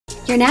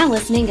You're now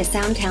listening to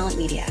Sound Talent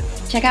Media.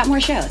 Check out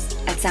more shows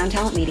at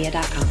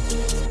soundtalentmedia.com.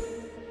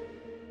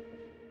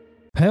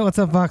 Hey, what's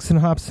up, Vox and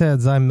Hops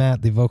heads? I'm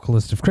Matt, the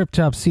vocalist of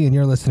Cryptopsy, and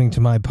you're listening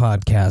to my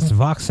podcast,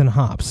 Vox and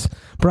Hops,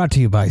 brought to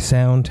you by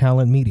Sound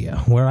Talent Media,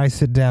 where I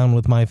sit down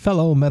with my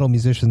fellow metal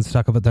musicians to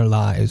talk about their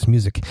lives,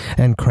 music,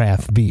 and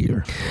craft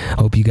beer.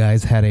 Hope you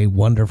guys had a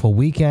wonderful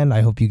weekend.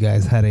 I hope you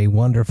guys had a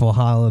wonderful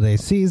holiday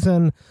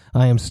season.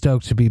 I am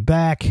stoked to be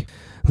back.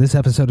 This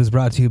episode is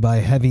brought to you by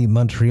Heavy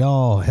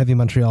Montreal. Heavy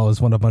Montreal is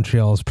one of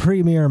Montreal's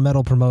premier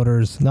metal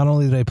promoters. Not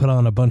only do they put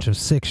on a bunch of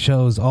sick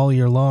shows all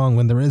year long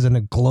when there isn't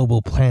a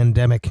global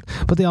pandemic,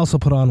 but they also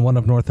put on one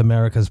of North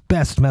America's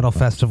best metal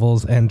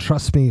festivals. And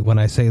trust me when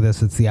I say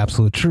this, it's the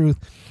absolute truth,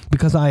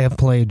 because I have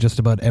played just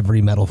about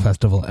every metal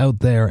festival out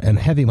there, and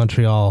Heavy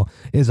Montreal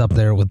is up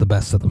there with the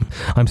best of them.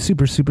 I'm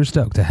super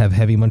stoked to have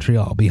Heavy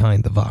Montreal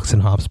behind the Vox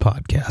and Hops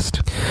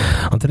podcast.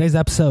 On today's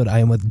episode, I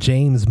am with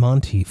James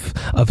Monteith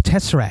of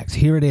Tesseract.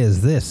 Here it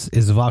is. This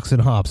is Vox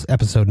and Hops,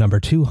 episode number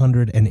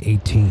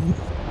 218.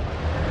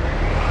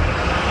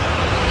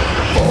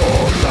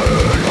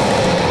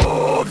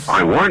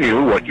 I warn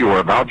you, what you are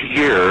about to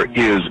hear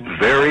is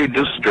very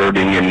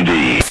disturbing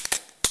indeed.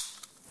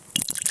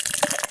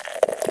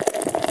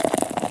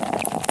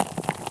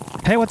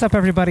 Hey, what's up,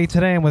 everybody?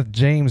 Today I'm with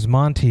James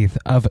Monteith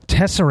of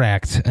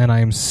Tesseract, and I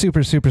am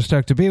super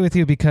stoked to be with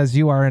you because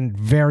you are a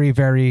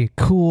very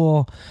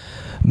cool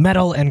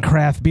metal and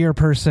craft beer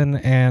person,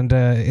 and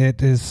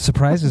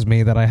surprises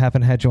me that I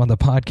haven't had you on the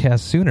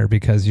podcast sooner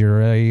because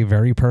you're a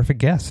very perfect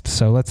guest.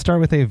 So let's start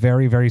with a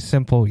very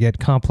simple yet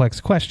complex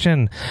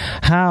question.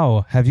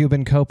 How have you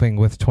been coping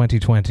with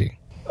 2020?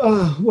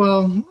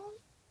 Well,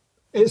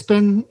 it's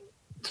been,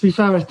 to be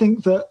fair, I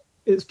think that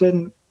it's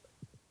been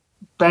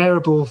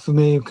bearable for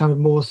me, kind of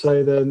more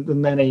so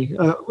than many.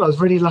 I was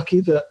really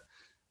lucky that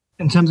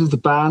in terms of the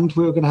band,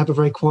 we were going to have a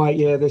very quiet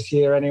year this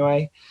year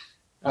anyway.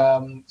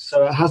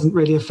 So it hasn't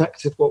really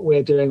affected what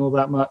we're doing all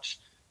that much.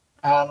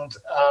 And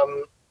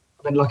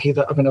I've been lucky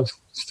that I've been able to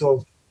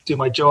still do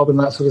my job and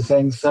that sort of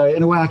thing. So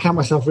in a way, I count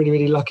myself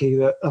really lucky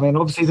that, I mean,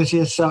 obviously this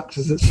year sucks,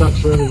 as it sucks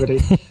for everybody.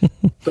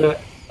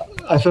 But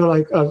I feel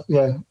like,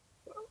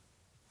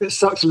 it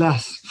sucked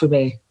less for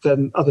me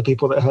than other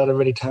people that had a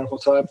really terrible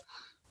time.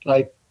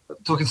 Like,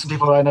 talking to some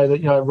people I know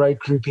that, road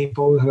crew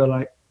people who are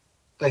like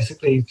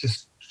basically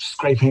just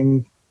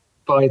scraping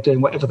by doing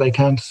whatever they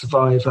can to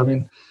survive. I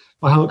mean,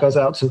 my heart goes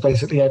out to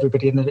basically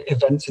everybody in the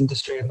events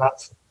industry, and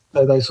that's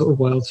those sort of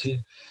worlds who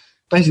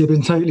basically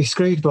been totally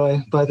screwed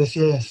by this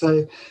year.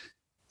 So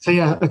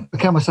yeah, I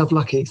count myself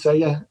lucky. So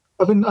yeah,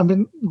 I've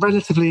been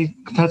relatively,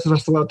 compared to the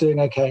rest of the world,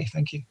 doing okay.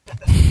 Thank you.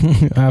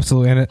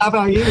 Absolutely. And how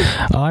about you?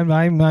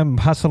 I'm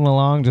hustling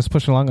along, just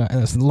pushing along.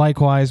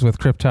 Likewise with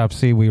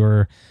Cryptopsy, we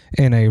were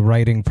in a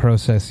writing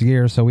process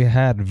year, so we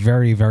had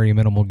very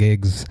minimal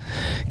gigs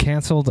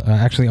canceled.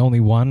 Actually, only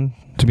one,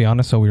 to be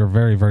honest. So we were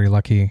very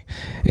lucky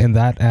in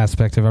that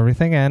aspect of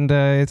everything, and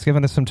it's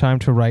given us some time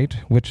to write,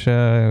 which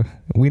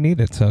we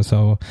needed.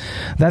 So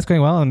that's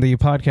going well. And the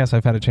podcast,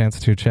 I've had a chance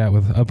to chat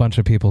with a bunch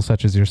of people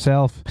such as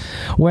yourself,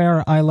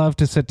 where I love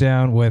to sit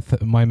down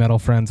with my metal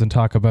friends and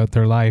talk about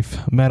their life,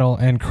 metal,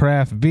 and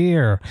craft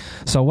beer.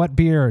 So what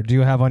beer do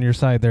you have on your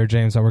side there,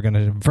 James, that we're going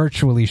to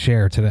virtually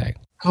share today?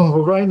 Oh,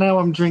 well, right now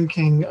I'm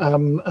drinking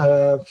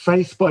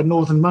Faith by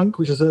Northern Monk,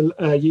 which is a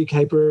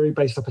UK brewery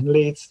based up in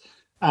Leeds,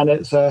 and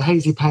it's a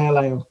hazy pale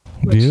ale,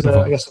 which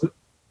Beautiful. is, I guess,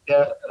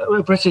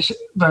 a British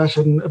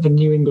version of a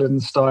New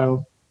England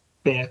style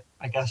beer,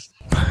 I guess.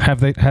 Have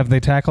they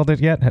tackled it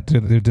yet?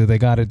 Do they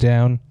got it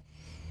down?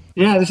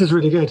 Yeah, this is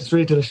really good. It's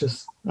really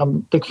delicious. I'm a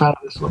big fan of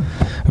this one.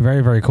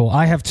 Very cool.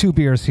 I have two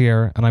beers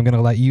here, and I'm going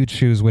to let you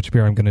choose which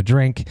beer I'm going to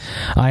drink.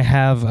 I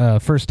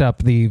have, first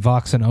up, the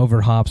Vox and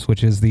Overhops,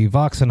 which is the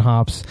Vox and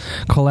Hops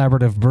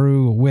collaborative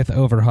brew with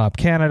Overhop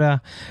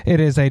Canada.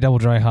 It is a double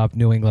dry hop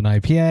New England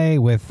IPA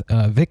with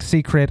Vic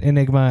Secret,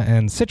 Enigma,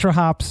 and Citra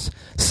hops,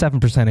 7%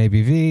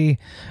 ABV.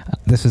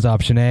 This is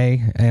option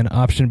A. And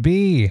option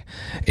B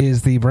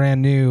is the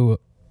brand new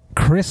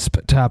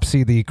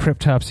Cryptopsy, the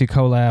Cryptopsy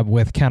collab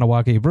with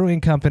Kanawake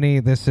Brewing Company.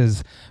 This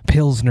is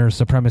Pilsner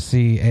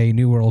Supremacy, a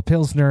New World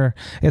Pilsner.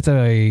 It's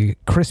a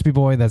crispy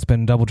boy that's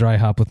been double dry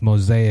hop with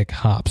Mosaic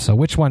hops. So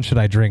which one should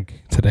I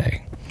drink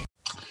today?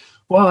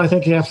 Well, I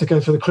think you have to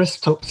go for the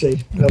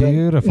Cryptopsy.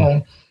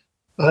 Beautiful.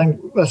 I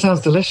think that sounds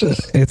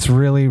delicious. It's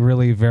really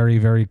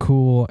very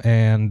cool.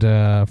 And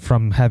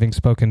from having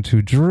spoken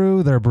to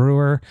Drew, their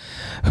brewer,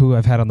 who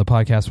I've had on the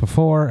podcast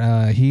before,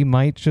 he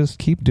might just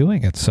keep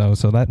doing it. So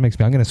that makes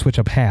me, I'm going to switch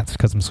up hats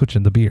because I'm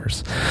switching the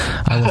beers.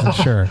 I wasn't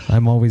sure.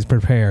 I'm always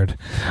prepared.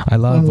 I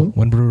love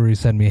when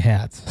breweries send me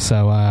hats.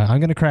 So I'm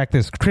going to crack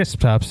this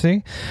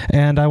Cryptopsy,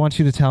 and I want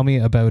you to tell me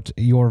about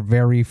your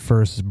very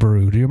first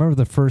brew. Do you remember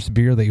the first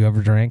beer that you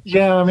ever drank?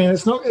 Yeah, I mean,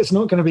 it's not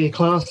going to be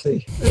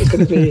classy. It's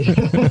going to be...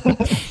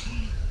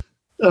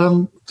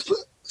 to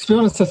be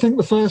honest, I think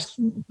the first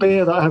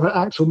beer that I have an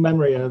actual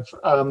memory of,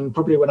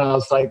 probably when I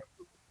was like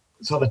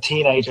sort of a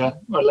teenager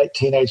or late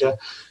teenager,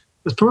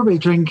 was probably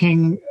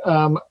drinking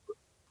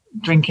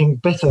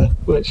bitter,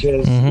 which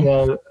is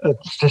a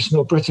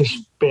traditional British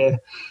beer.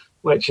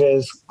 which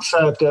is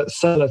served at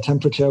cellar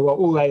temperature. Well,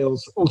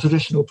 all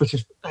traditional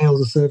British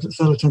ales are served at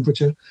cellar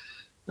temperature.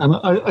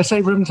 I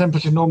say room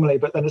temperature normally,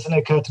 but then it's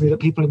occurred to me that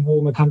people in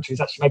warmer countries,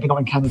 actually maybe not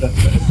in Canada,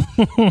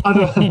 but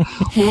other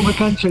warmer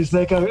countries,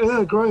 they go,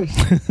 "Oh, gross."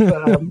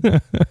 You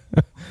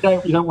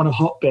don't want a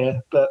hot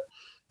beer, but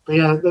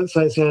yeah, it's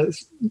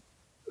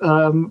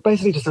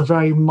basically just a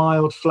very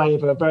mild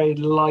flavour, very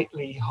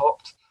lightly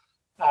hopped,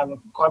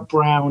 quite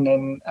brown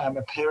in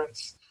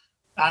appearance,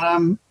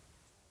 and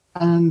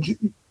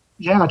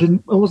yeah, I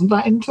wasn't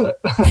that into it.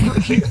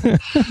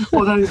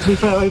 Although, to be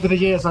fair, over the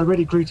years I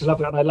really grew to love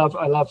it, and I love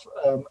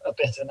a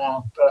bitter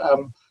now.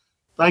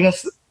 But I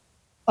guess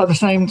at the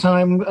same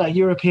time,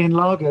 European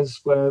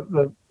lagers were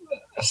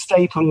a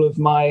staple of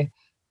my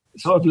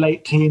sort of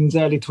late teens,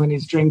 early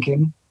 20s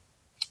drinking,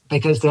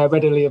 because they're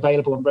readily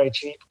available and very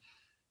cheap.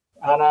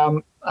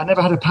 And I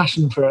never had a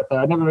passion for it, though.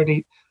 I never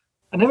really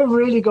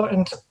got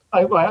into.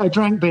 I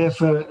drank beer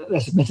for,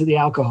 let's admit it, the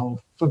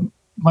alcohol for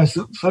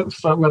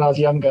when I was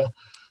younger.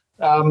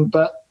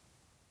 But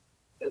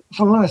if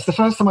I'm honest, the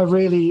first time I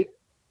really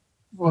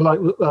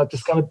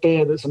discovered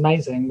beer that's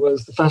amazing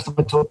was the first time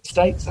I toured the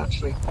States,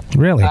 actually.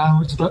 Really?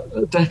 Which is about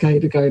a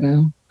decade ago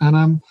now.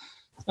 And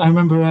I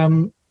remember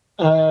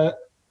a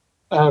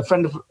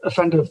friend of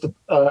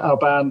our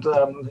band,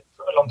 a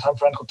long-time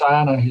friend called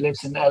Diana, who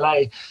lives in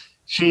LA.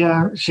 She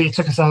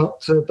took us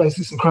out to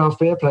basically some craft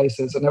beer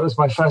places, and it was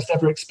my first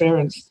ever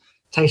experience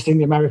tasting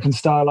the American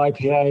style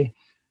IPA.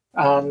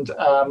 And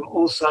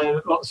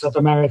also lots of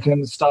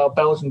American-style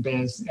Belgian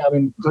beers. I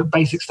mean, the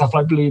basic stuff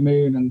like Blue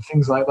Moon and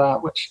things like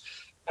that, which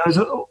was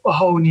a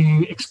whole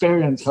new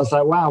experience. I was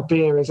like, wow,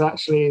 beer is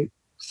actually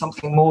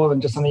something more than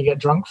just something you get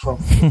drunk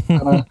from.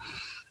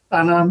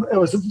 And it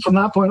was from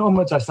that point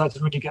onwards I started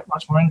to really get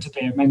much more into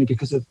beer, mainly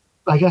because of,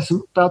 I guess,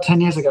 about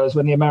 10 years ago is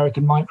when the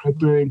American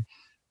microbrewing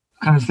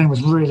kind of thing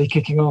was really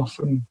kicking off.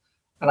 And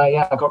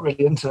I got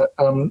really into it.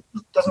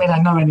 Doesn't mean I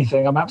know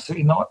anything. I'm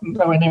absolutely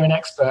nowhere near an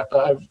expert,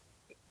 but I've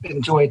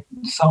enjoyed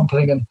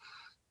sampling and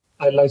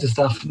loads of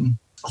stuff. And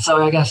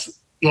so I guess,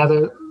 there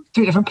are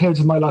 2 different periods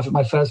of my life of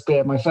my first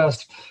beer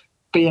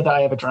that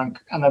I ever drank,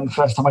 and then the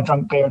first time I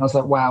drank beer and I was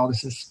like, wow,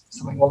 this is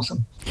something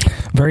awesome.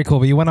 Very cool.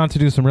 But you went on to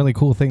do some really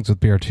cool things with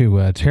beer too.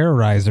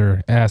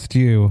 Terrorizer asked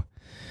you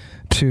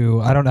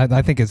to,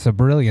 I think it's a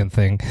brilliant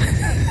thing.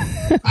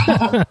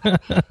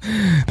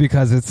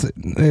 Because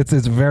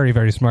it's very,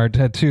 very smart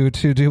to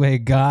do a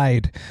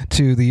guide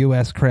to the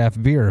U.S.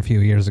 craft beer a few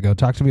years ago.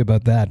 Talk to me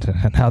about that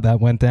and how that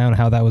went down,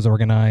 how that was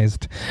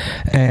organized,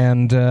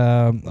 and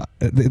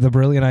the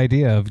brilliant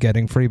idea of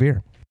getting free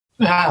beer.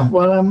 Yeah,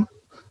 well,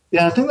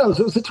 I think was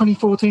it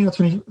 2014 or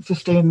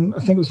 2015? I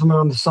think it was when we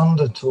were on the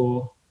Sonder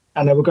tour,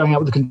 and they were going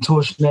out with the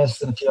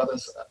Contortionists and a few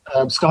others.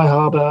 Sky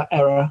Harbor,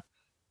 Error.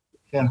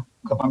 Yeah,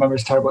 God, my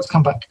memory's terrible. It's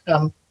come back.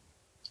 So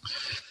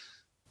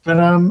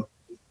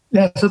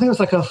I think it was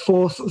like a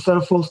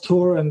fourth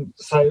tour, and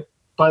so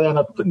by then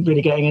I've been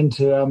really getting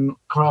into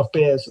craft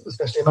beers,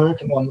 especially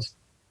American ones.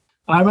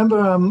 And I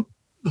remember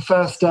the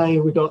first day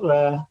we got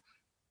there,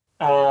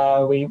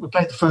 we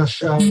played the first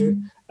show,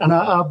 and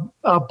our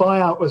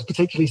buyout was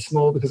particularly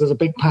small because there was a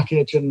big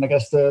package, and I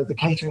guess the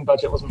catering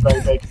budget wasn't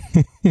very big.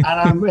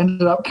 And we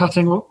ended up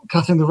cutting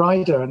the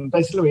rider, and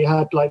basically we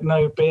had like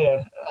no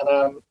beer.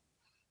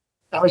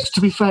 And which,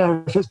 to be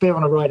fair, if it's beer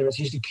on a rider, it's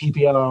usually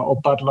PBR or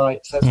Bud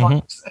Light, so it's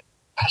not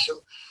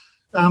special.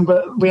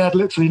 But we had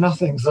literally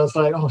nothing, so I was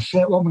like, oh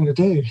shit, what am I going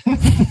to do?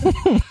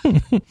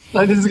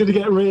 Like, this is going to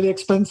get really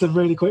expensive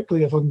really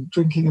quickly if I'm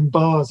drinking in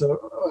bars. So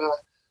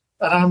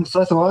I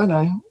thought, I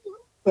know.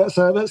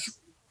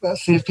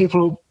 Let's see if people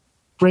will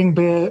bring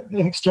beer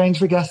in exchange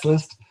for guest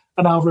list,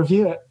 and I'll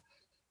review it.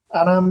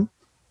 And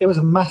it was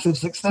a massive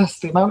success.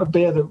 The amount of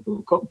beer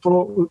that got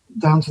brought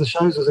down to the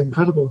shows was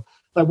incredible.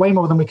 Like, way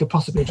more than we could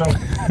possibly drink.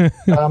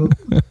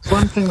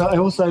 One thing that I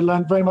also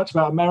learned very much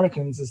about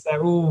Americans is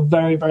they're all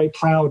very, very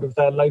proud of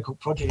their local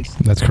produce.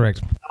 That's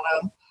correct.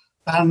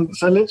 And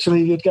so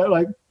literally you'd get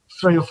like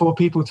 3 or 4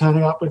 people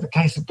turning up with a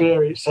case of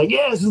beer each saying,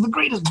 yeah, this is the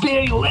greatest beer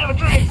you'll ever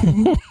drink.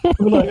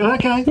 We're like,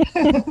 okay.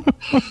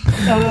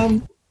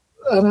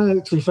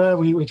 And to be fair,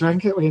 we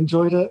drank it, we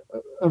enjoyed it,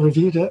 I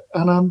reviewed it,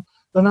 and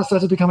then that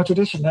started to become a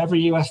tradition. Every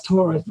US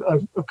tour,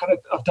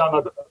 I've done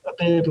a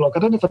beer blog. I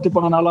don't know if I did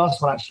one on our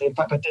last one, actually. In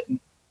fact, I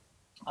didn't.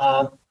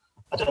 I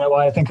don't know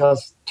why. I think I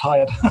was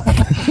tired.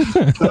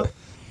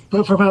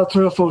 but for about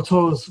 3 or 4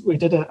 tours, we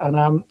did it. And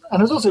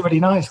it was also really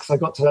nice because I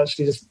got to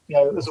actually just,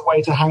 there's a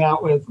way to hang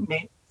out with,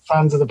 meet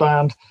fans of the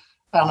band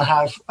and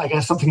have, I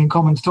guess, something in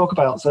common to talk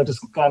about. So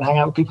just go and hang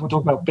out with people and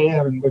talk about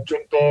beer, and we'd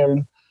drink beer.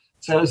 And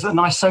so it was a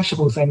nice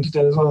sociable thing to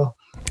do as well.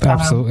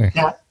 Absolutely.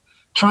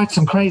 Tried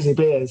some crazy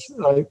beers.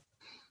 Like,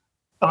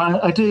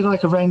 I do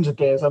like a range of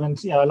beers. I mean,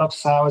 I love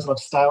sours, I love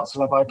stouts, I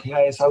love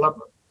IPAs. I love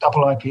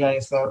double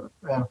IPAs.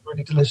 They're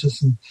really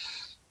delicious.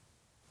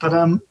 But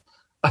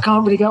I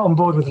can't really get on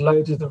board with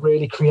loads of the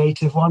really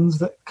creative ones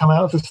that come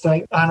out of the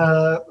state.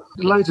 And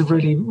loads of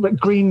really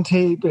green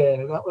tea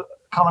beer. I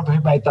can't remember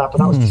who made that, but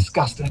that was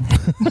disgusting.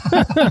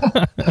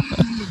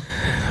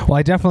 Well,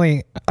 I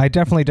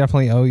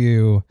definitely owe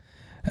you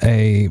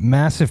a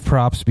massive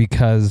props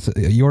because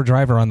your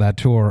driver on that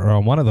tour, or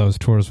on one of those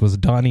tours, was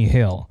Donnie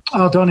Hill.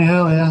 Oh, Donnie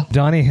Hill, yeah.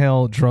 Donnie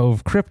Hill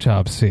drove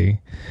Cryptopsy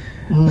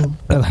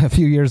a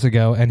few years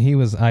ago, and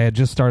I had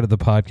just started the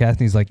podcast,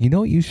 and he's like, you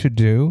know what you should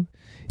do?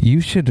 You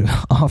should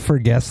offer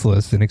guest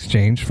lists in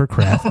exchange for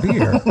craft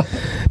beer.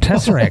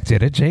 Tesseract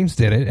did it, James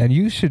did it, and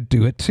you should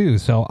do it too.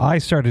 So I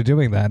started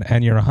doing that,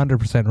 and you're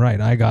 100%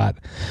 right. I got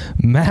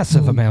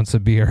massive amounts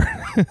of beer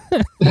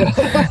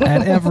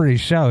at every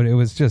show. It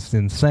was just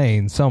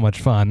insane, so much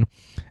fun.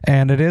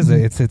 And it's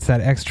that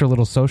extra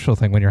little social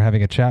thing when you're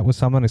having a chat with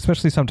someone,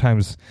 especially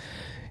sometimes,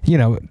 you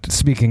know,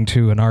 speaking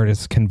to an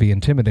artist can be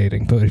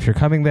intimidating, but if you're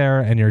coming there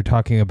and you're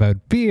talking about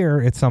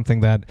beer, it's something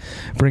that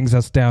brings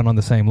us down on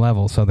the same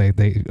level. So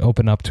they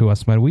open up to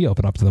us, and we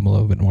open up to them a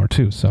little bit more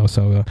too. So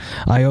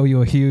I owe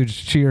you a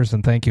huge cheers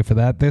and thank you for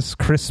that. This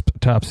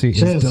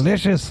Cryptopsy is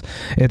delicious.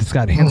 It's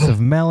got hints of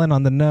melon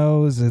on the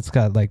nose. It's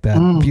got like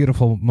that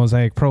beautiful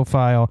mosaic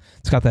profile.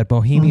 It's got that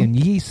bohemian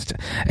yeast,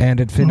 and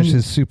it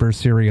finishes super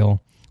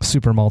cereal,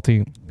 super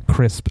malty,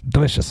 crisp,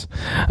 delicious.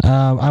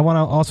 I want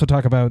to also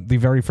talk about the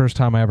very first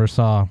time I ever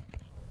saw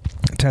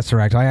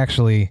Tesseract. I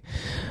actually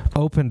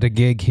opened a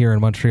gig here in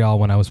Montreal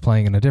when I was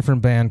playing in a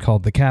different band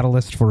called The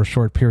Catalyst for a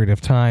short period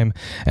of time,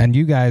 and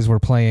you guys were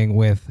playing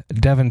with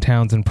Devin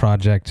Townsend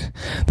Project.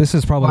 This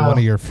is probably one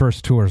of your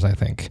first tours, I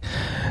think.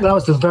 That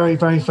was the very,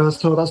 very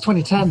first tour. That was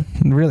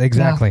 2010. Really?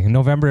 Exactly. Yeah.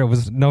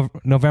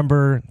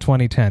 November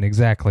 2010,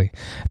 exactly.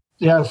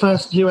 Yeah,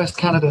 first US,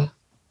 Canada.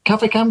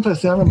 Cafe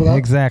Campus, I remember that.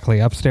 Exactly,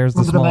 upstairs,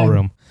 the small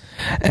room.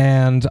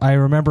 And I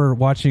remember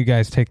watching you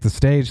guys take the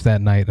stage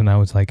that night, and I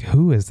was like,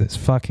 who is this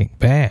fucking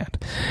band?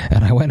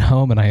 And I went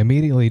home, and I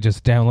immediately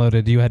just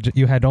downloaded,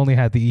 you had only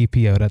had the EP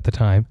out at the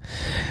time.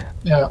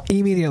 Yeah.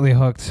 Immediately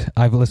hooked.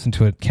 I've listened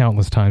to it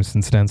countless times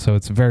since then, so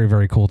it's very,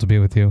 very cool to be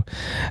with you.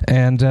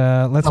 And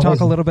let's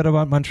talk a little bit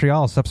about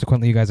Montreal.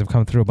 Subsequently, you guys have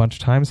come through a bunch of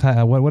times.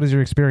 What is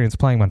your experience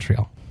playing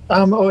Montreal?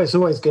 It's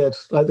always good.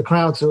 Like, the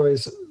crowd's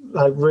always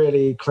like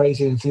really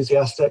crazy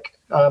enthusiastic.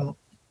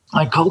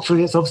 Like,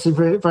 culturally, it's obviously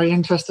very, very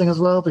interesting as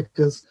well,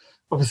 because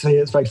obviously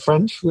it's very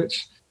French,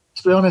 which,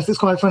 to be honest, it's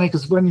quite funny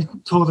because when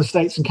you tour the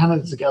States and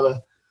Canada together,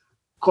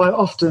 quite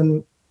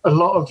often a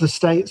lot of the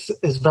States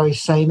is very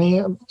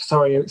samey.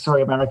 Sorry,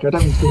 America, I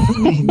don't mean to be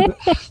mean, but,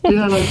 you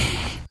know, like,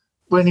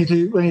 when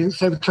you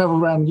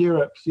travel around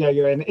Europe, you know,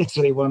 you're in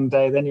Italy one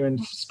day, then you're in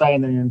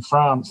Spain, then you're in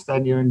France,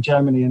 then you're in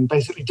Germany, and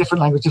basically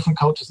different language, different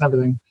cultures and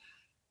everything.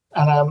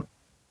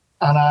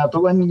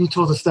 But when you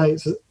tour the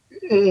States, it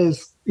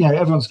is, you know,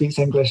 everyone speaks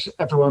English.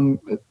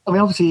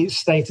 Obviously each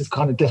state is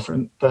kind of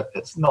different, but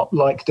it's not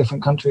like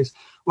different countries.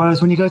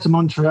 Whereas when you go to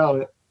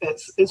Montreal,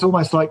 it's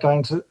almost like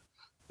going to,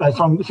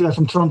 if you go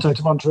from Toronto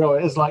to Montreal,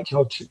 it is like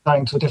you're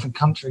going to a different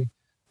country.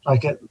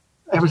 Like,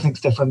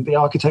 everything's different. The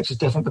architecture's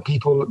different. The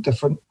people look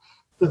different.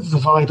 The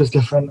vibe is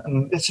different,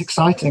 and it's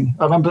exciting.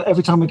 I remember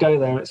every time we go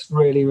there, it's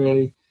really,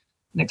 really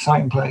an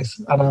exciting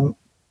place. And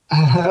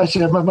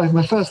actually,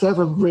 my first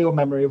ever real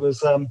memory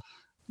was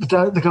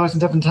the guys in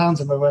Devin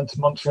Townsend, when we went to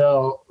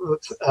Montreal,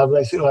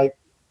 basically,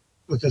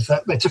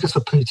 they took us for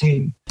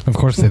poutine. Of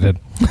course they did.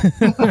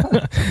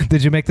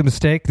 Did you make the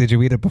mistake? Did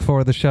you eat it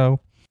before the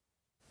show?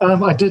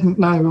 I didn't.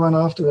 No, we went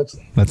afterwards.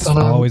 That's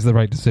always the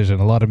right decision.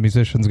 A lot of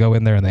musicians go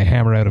in there and they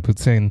hammer out a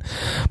poutine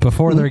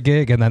before their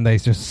gig, and then they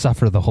just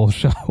suffer the whole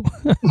show.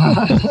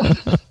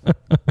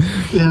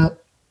 Yeah.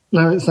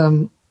 No, it's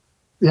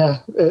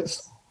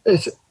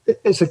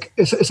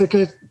a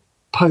good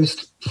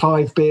post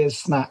 5 beers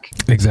snack.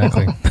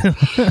 Exactly.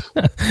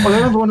 Well, I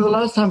remember one of the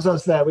last times I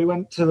was there, we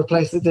went to a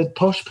place that did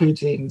posh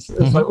poutines. It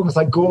was almost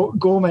like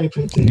gourmet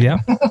poutine. Yeah.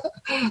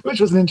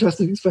 Which was an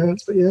interesting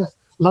experience, but yeah,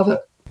 love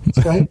it. It's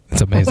great.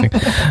 It's amazing.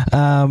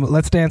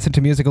 Let's dance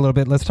into music a little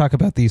bit. Let's talk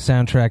about the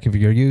soundtrack of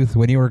your youth.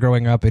 When you were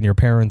growing up in your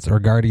parents'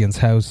 or guardians'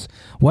 house,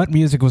 what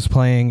music was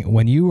playing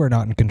when you were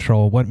not in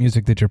control? What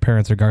music did your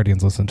parents or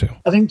guardians listen to?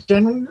 I think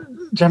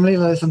generally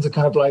they listen to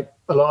kind of like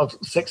a lot of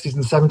 60s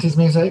and 70s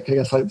music. I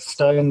guess like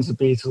Stones, the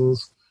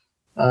Beatles,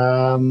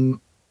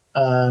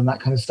 that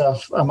kind of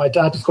stuff. My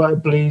dad was quite a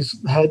blues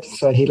head,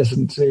 so he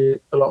listened to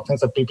a lot of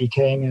things like B.B.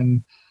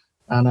 King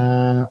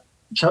and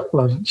Chuck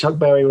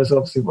Berry was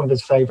obviously one of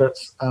his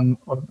favourites, and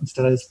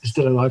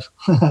still alive.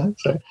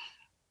 So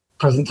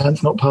present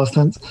tense, not past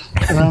tense.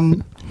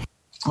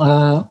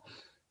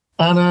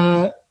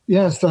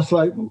 Stuff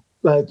like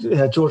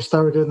George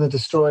Thorogood and the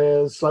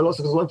Destroyers, like lots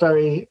of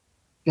very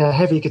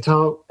heavy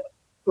guitar,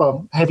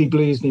 heavy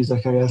blues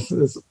music, I guess,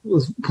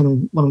 was kind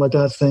of one of my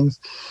dad's things.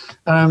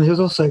 He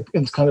was also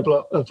into kind of a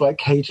lot of like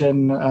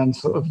Cajun and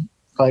sort of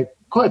like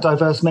quite a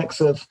diverse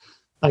mix of,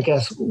 I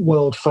guess,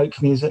 world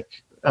folk music.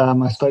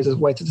 I suppose is a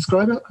way to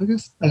describe it, I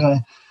guess. I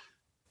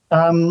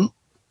don't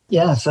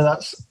know. So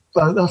that's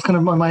kind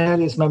of my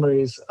earliest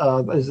memories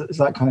is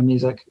that kind of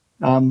music.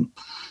 But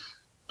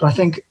I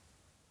think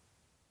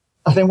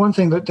one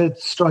thing that did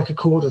strike a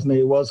chord with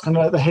me was kind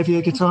of like the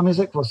heavier guitar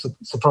music,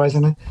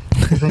 surprisingly.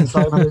 Things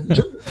like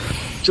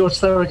George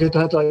Thorogood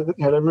had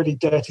a really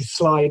dirty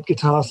slide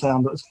guitar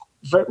sound that was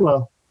very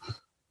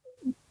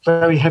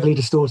very heavily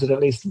distorted, at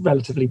least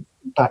relatively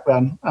back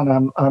then. And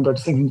I remember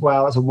just thinking,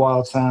 wow, that's a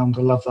wild sound.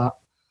 I love that.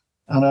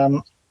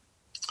 And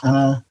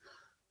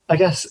I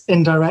guess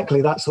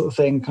indirectly that sort of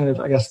thing kind of,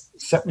 I guess,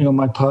 set me on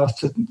my path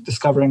to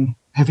discovering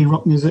heavy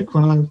rock music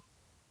when I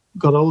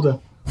got older.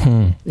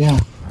 Yeah.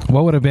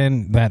 What would have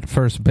been that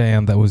first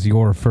band that was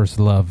your first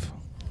love?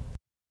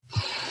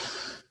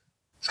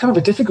 It's kind of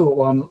a difficult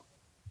one.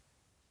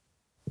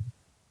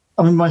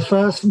 I mean, my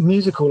first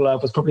musical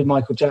love was probably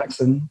Michael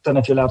Jackson. Don't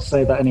know if you're allowed to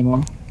say that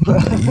anymore.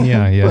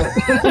 Yeah.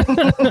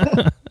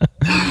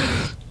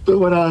 But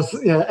when I was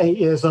 8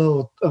 years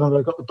old, I remember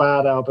I got the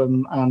Bad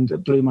album and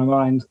it blew my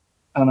mind.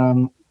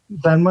 And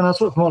then when I was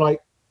sort of more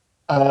like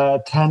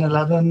 10,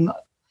 11,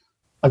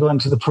 I got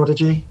into The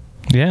Prodigy.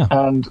 Yeah.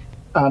 And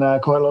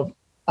quite a lot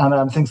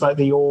of things like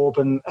The Orb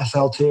and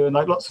SL2 and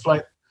like lots of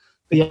like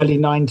the early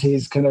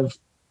 90s kind of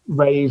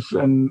rave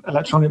and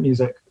electronic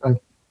music. I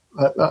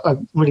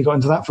really got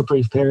into that for a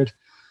brief period.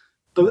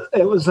 But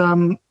it was,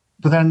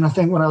 but then I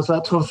think when I was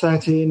about 12,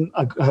 13,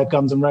 I heard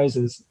Guns N'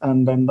 Roses.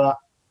 And then that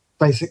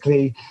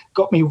basically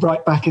got me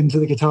right back into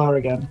the guitar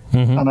again.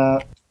 Mm-hmm.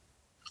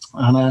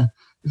 And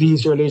the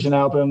Use Your Illusion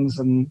albums,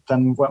 and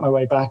then worked my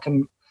way back.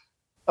 And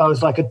I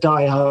was like a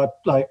diehard,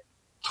 like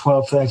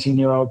 12,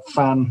 13-year-old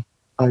fan.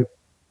 I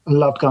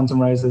loved Guns N'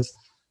 Roses.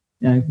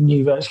 You know,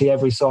 knew virtually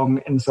every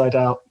song inside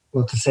out.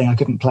 Well, to sing, I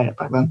couldn't play it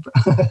back then.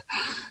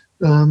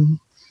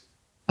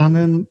 And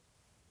then,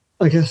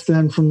 I guess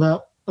from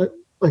that,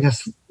 I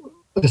guess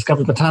I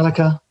discovered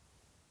Metallica.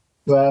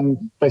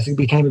 Then basically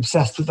became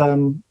obsessed with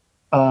them.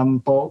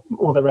 Bought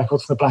all the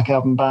records from the Black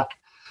Album back.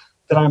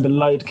 Then I remember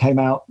Load came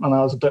out, and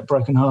I was a bit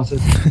brokenhearted.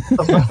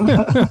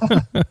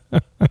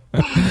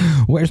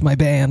 Where's my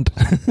band?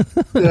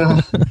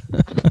 Yeah.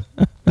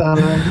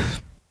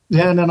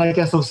 And then I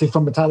guess obviously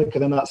from Metallica,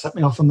 then that set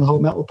me off on the whole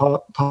metal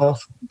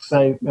path.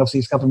 So obviously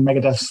discovered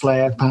Megadeth,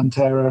 Slayer,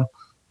 Pantera,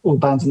 all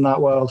bands in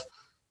that world.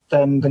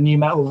 Then the new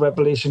metal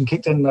revolution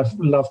kicked in, and I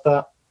loved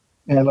that.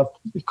 Yeah, I loved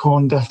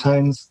Korn,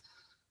 Deftones.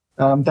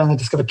 Then I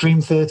discovered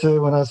Dream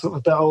Theater when I was sort of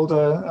a bit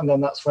older, and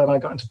then that's when I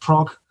got into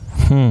prog.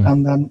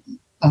 And then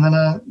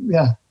I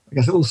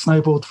guess it all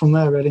snowballed from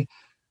there, really.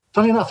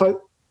 Funny enough,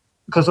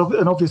 because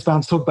an obvious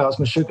band to talk about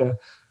was Meshuggah.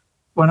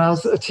 When I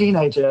was a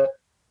teenager,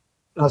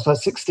 I was about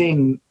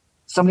 16,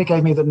 somebody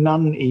gave me the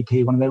Nun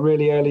EP, one of their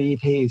really early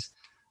EPs.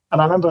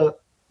 And I remember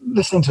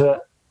listening to it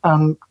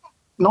and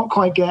not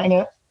quite getting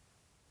it.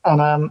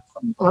 And I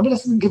remember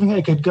just giving it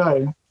a good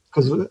go,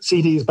 because with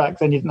CDs back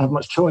then, you didn't have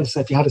much choice.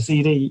 So if you had a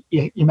CD,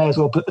 you may as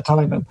well put the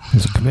time in.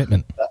 It's a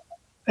commitment.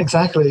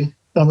 Exactly.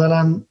 And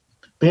then,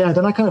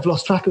 then I kind of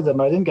lost track of them.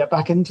 I didn't get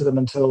back into them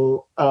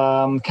until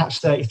Catch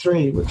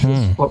 33, which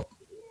was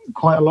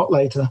quite a lot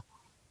later.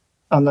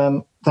 And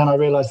then I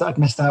realised that I'd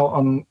missed out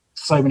on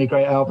so many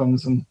great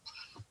albums. And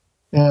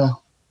I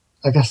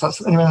guess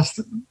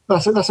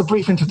that's a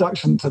brief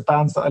introduction to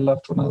bands that I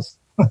loved when I was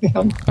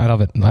young. I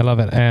love it.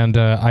 And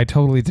I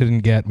totally didn't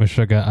get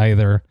Meshuggah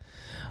either.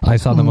 I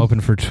saw them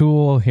open for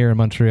Tool here in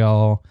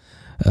Montreal.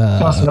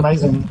 That's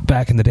amazing.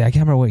 Back in the day, I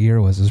can't remember what year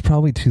it was. It was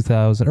probably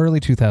 2000,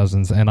 early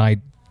 2000s, and I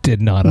did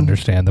not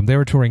understand them. They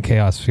were touring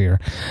Chaosphere,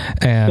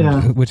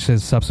 and which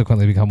has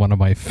subsequently become one of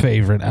my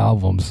favorite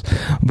albums.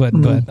 But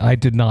I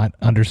did not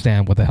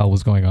understand what the hell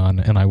was going on,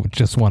 and I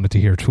just wanted to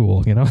hear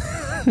Tool, you know.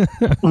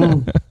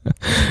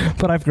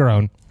 But I've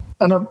grown.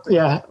 And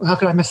how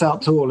could I miss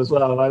out Tool as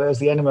well? Like, there's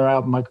the Enema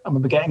album. I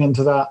remember getting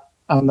into that,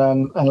 and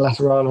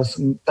Lateralis,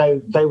 and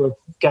they were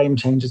game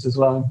changers as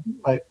well.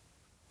 Like,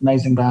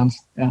 amazing bands.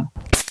 Yeah.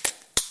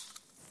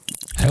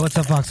 Hey, what's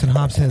up, Vox and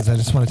Hopsheads? I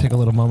just want to take a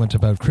little moment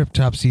about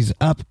Cryptopsy's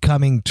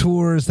upcoming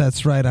tours.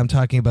 That's right, I'm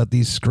talking about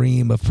the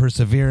Scream of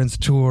Perseverance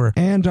tour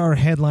and our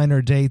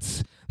headliner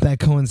dates that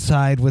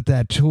coincide with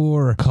that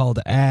tour called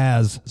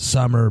As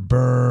Summer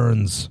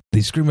Burns.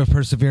 The Scream of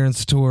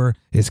Perseverance tour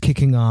is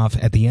kicking off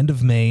at the end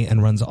of May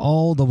and runs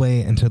all the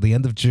way until the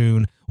end of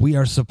June. We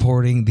are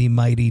supporting the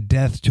mighty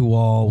Death to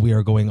All. We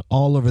are going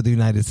all over the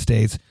United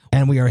States,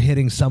 and we are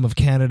hitting some of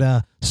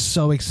Canada.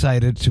 So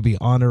excited to be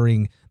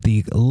honoring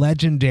the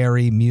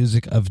legendary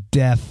music of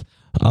Death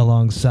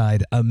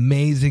alongside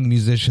amazing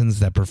musicians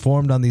that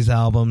performed on these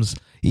albums.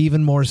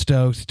 Even more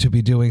stoked to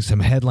be doing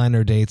some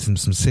headliner dates in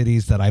some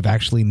cities that I've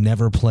actually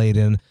never played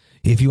in.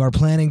 If you are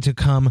planning to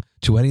come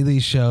to any of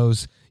these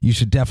shows, you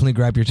should definitely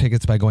grab your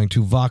tickets by going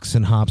to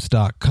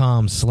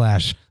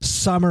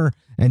voxandhops.com/summer,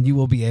 and you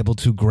will be able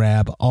to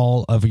grab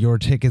all of your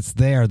tickets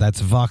there.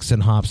 That's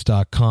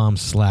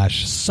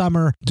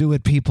voxandhops.com/summer. Do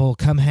it, people.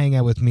 Come hang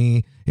out with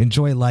me.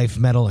 Enjoy life,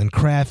 metal, and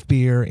craft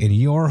beer in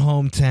your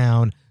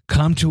hometown.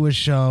 Come to a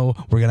show.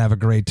 We're going to have a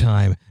great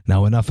time.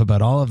 Now, enough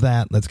about all of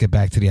that. Let's get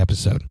back to the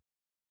episode.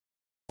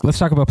 Let's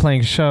talk about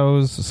playing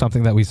shows,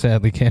 something that we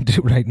sadly can't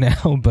do right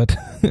now, but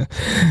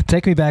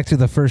take me back to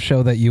the first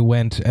show that you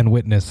went and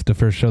witnessed, the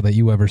first show that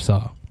you ever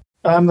saw.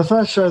 The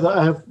first show that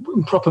I have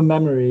in proper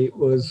memory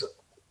was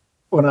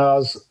when I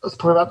was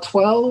probably about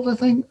 12, I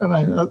think.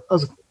 And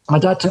my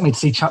dad took me to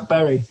see Chuck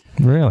Berry.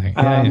 Really?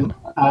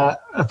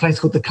 A place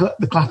called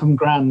the Clapham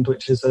Grand,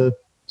 which is a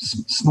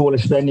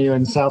smallish venue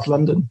in South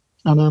London.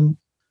 And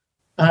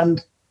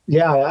And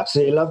yeah, I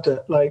absolutely loved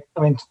it. Like,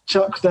 I mean,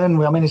 Chuck then,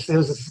 he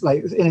was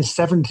like in his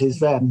 70s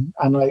then,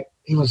 and like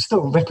he was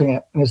still ripping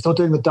it, and he was still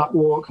doing the duck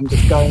walk and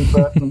just going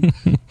for it. And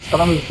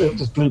it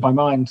just blew my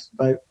mind.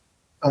 Like,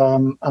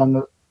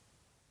 and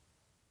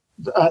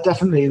that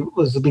definitely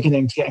was the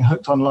beginning to getting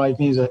hooked on live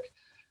music.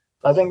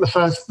 I think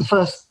the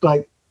first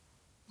like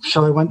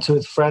show I went to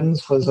with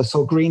friends was I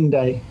saw Green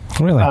Day.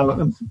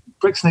 Really?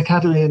 Brixton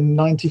Academy in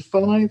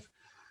 95.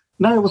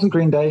 No, it wasn't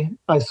Green Day.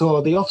 I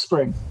saw The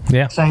Offspring.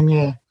 Yeah. Same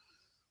year.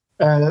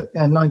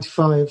 In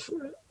 95.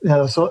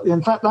 Yeah, so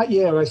in fact, that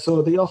year I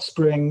saw The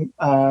Offspring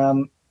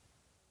and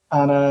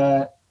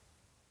I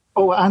saw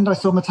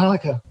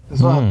Metallica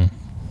as well.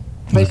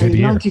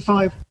 Basically,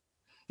 95.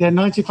 Yeah,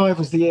 95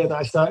 was the year that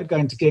I started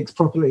going to gigs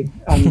properly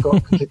and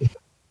got completely.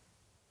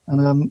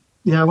 And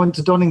I went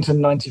to Donington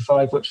in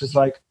 95, which was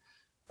like,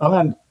 oh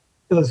man,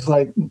 it was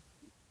like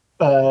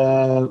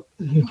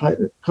who played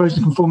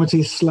Corrosion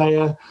Conformity,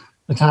 Slayer,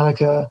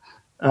 Metallica,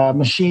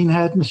 Machine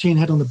Head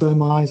on the Burn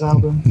My Eyes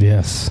album.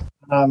 Yes.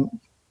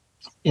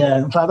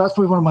 In fact, that's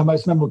probably one of my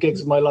most memorable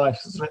gigs of my life.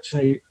 It's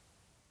literally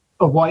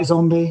a White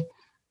Zombie.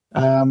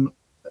 It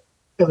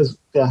was,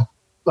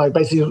 like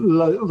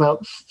basically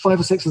about 5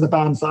 or 6 of the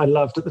bands that I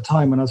loved at the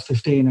time when I was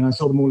 15, and I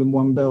saw them all in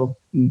one bill.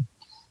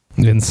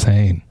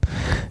 Insane.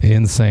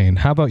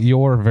 How about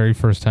your very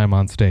first time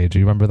on stage? Do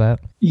you remember that?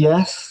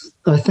 Yes,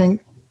 I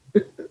think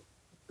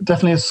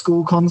definitely a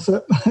school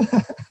concert.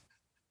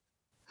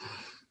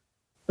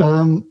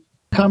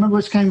 Can't remember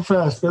which came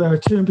first, but there were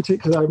 2 in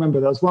particular I remember.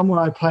 There was one where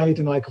I played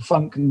in like a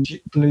funk and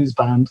blues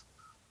band,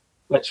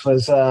 which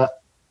was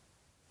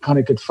kind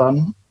of good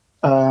fun.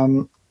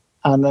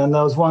 And then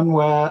there was one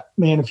where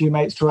me and a few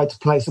mates tried to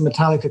play some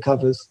Metallica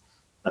covers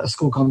at a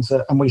school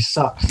concert, and we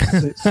sucked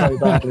so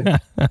badly.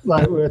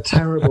 Like, we were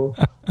terrible.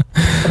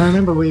 And I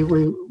remember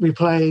we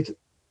played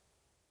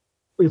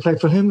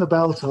For Whom the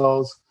Bell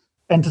Tolls,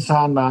 Enter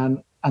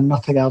Sandman, and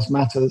Nothing Else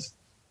Matters.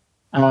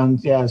 And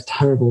yeah, it was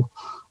terrible.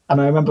 And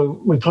I remember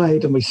we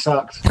played and we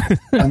sucked.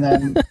 And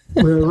then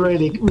we were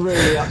really,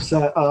 really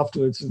upset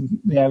afterwards. And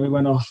yeah, we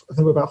went off. I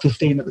think we were about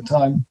 15 at the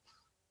time.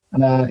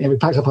 And we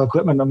packed up our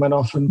equipment and went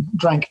off and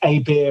drank a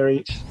beer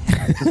each,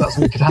 because that's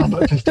what we could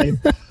handle at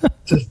 15,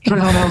 to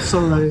drown our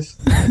sorrows.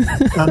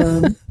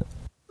 And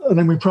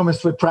then we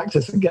promised we'd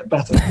practice and get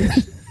better.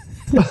 I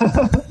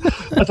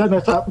don't know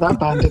if that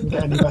band didn't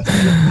get any better.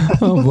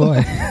 Oh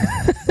boy.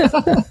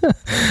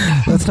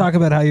 Let's talk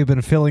about how you've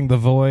been filling the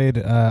void.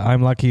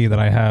 I'm lucky that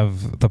I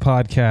have the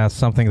podcast,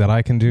 something that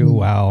I can do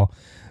while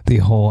the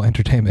whole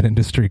entertainment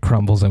industry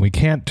crumbles and we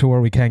can't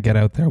tour, we can't get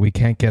out there, we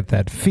can't get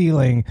that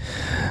feeling,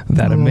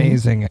 that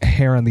amazing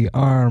hair on the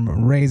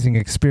arm raising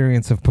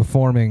experience of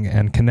performing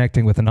and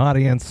connecting with an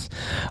audience.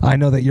 I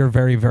know that you're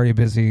very, very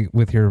busy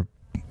with your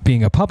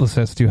being a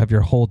publicist. You have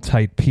your Hold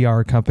Tight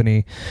PR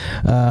company.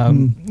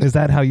 Is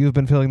that how you've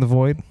been filling the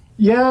void?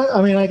 Yeah,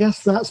 I mean, I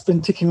guess that's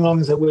been ticking along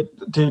as it would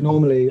do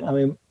normally. I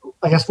mean,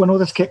 I guess when all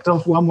this kicked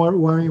off, one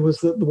worry was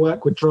that the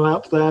work would dry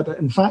up there, but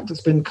in fact,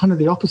 it's been kind of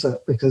the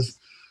opposite, because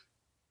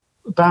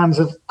bands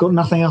have got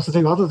nothing else to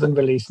do other than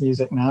release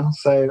music now.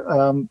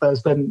 So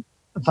there's been,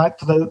 in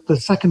fact, for the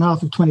second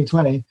half of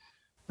 2020,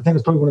 I think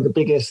it's probably one of the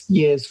biggest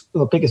years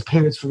or biggest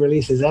periods for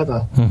releases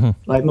ever.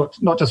 Like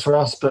not just for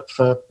us, but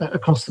for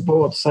across the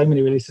board. So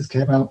many releases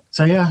came out.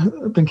 So yeah,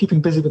 I've been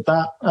keeping busy with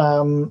that.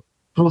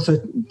 But also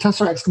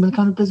Tesseract's been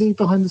kind of busy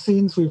behind the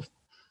scenes. We've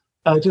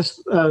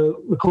just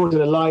recorded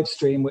a live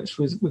stream, which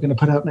we're going to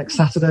put out next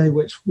Saturday,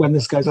 which when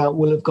this goes out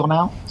will have gone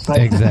out. So.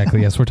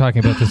 Exactly. Yes, we're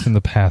talking about this in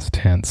the past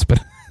tense,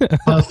 but.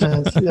 Past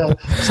tense, yeah.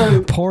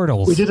 So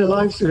portals. We did a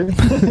live stream.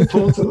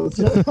 Portals.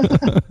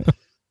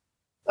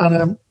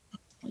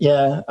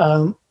 Yeah.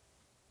 And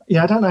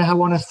I don't know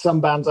how honest some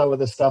bands are with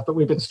this stuff, but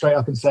we've been straight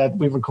up and said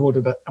we've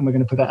recorded it and we're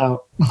going to put it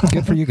out.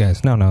 Good for you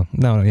guys. No,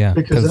 yeah.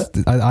 Because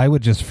I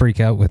would just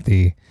freak out with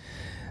the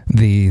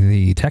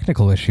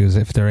technical issues.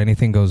 If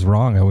anything goes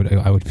wrong,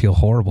 I would feel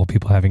horrible.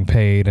 People having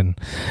paid, and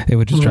it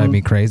would just drive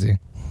me crazy.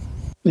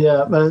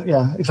 Yeah,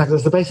 exactly.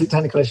 There's the basic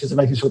technical issues of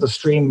making sure the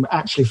stream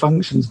actually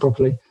functions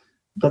properly.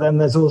 But then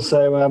there's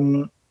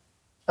also,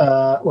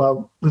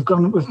 we've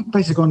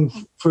basically gone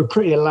for a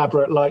pretty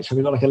elaborate light show.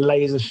 We've got like a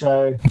laser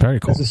show.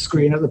 Very cool. There's a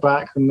screen at the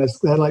back, and there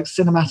are like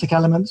cinematic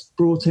elements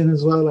brought in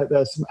as well. Like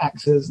there's some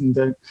actors,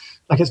 and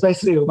like it's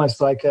basically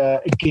almost like a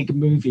gig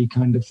movie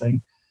kind of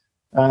thing.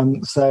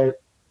 So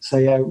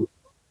yeah,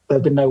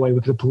 there'd been no way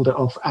we could have pulled it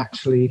off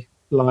actually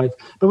live.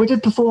 But we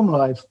did perform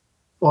live.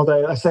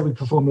 Although I say we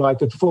performed live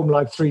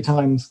 3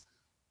 times.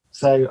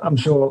 So I'm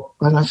sure,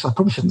 well, actually, I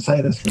probably shouldn't say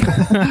this.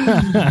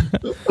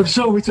 I'm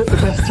sure we took the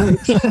best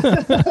takes.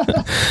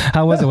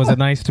 How was it? Was it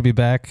nice to be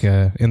back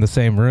in the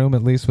same room,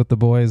 at least with the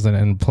boys,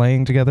 and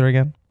playing together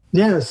again?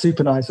 Yeah, it was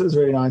super nice. It was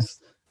really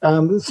nice.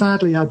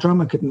 Sadly, our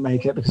drummer couldn't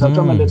make it because our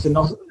drummer lives in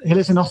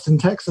Austin,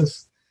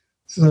 Texas.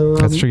 So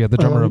that's true. Yeah, the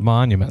drummer of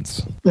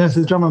Monuments. Yeah,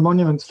 so the drummer of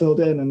Monuments filled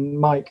in, and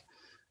Mike,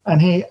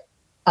 and he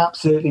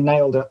absolutely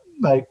nailed it.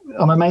 Like,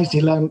 I'm amazed he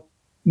learned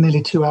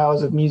nearly 2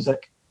 hours of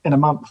music in a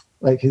month.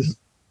 Like, he's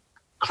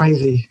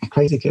crazy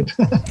kid.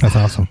 That's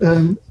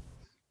awesome.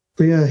 But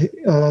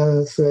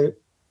so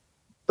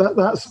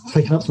that's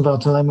taken up some of our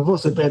time. We've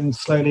also been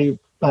slowly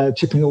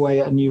chipping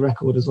away at a new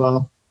record as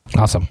well.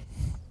 Awesome.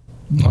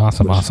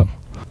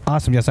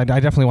 Yes, I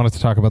definitely wanted to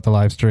talk about the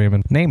live stream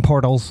and name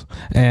portals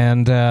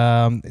and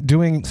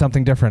doing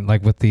something different,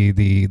 like with the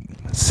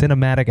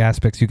cinematic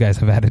aspects you guys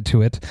have added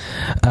to it.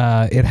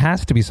 It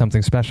has to be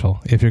something special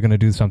if you're going to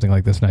do something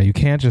like this now. You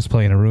can't just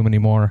play in a room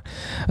anymore.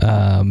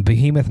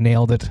 Behemoth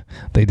nailed it.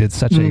 They did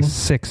such a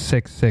sick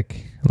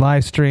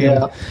live stream.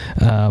 Yeah.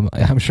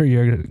 I'm sure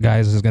your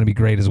guys is going to be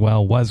great as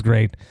well. Was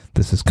great.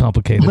 This is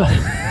complicated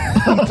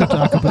to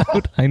talk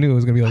about. I knew it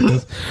was going to be like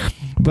this.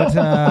 But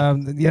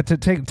to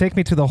take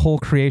me to the whole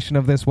creation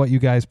of this, what you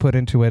guys put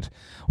into it,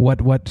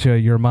 what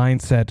your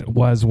mindset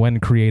was when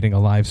creating a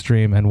live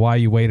stream, and why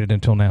you waited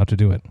until now to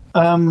do it.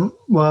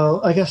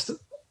 Well, I guess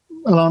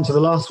I'll answer the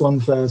last one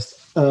first.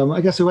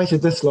 I guess we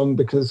waited this long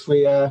because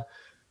I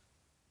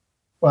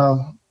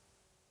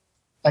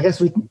guess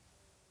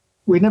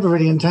we never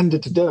really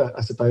intended to do it,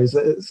 I suppose.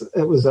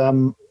 It was,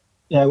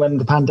 when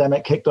the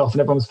pandemic kicked off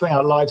and everyone was putting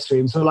out live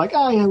streams, so we're like,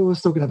 we're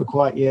still going to have a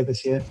quiet year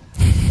this year.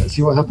 Let's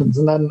see what happens.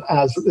 And then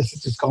as this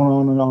has just gone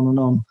on and on and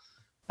on,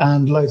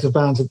 and loads of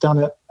bands have done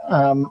it,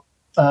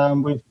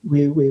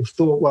 we've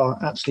thought, well,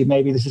 actually,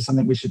 maybe this is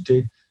something we should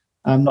do,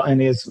 not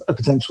only as a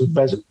potential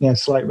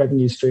slight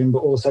revenue stream, but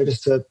also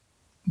just to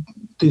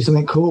do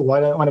something cool. Why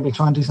don't we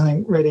try and do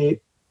something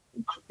really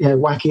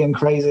wacky and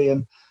crazy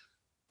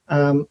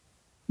and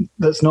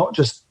that's not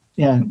just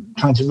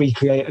trying to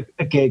recreate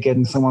a gig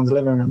in someone's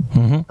living room.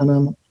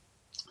 Mm-hmm.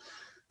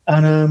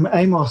 And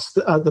Amos,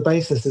 the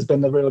bassist, has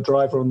been the real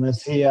driver on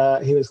this. He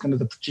was kind of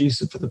the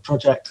producer for the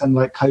project and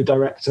like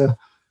co-director,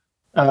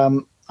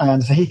 and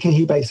so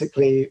he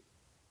basically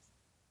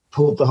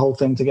pulled the whole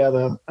thing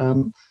together.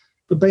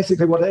 But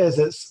basically, what it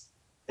is,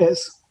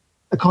 it's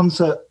a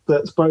concert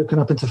that's broken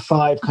up into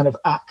 5 kind of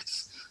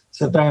acts.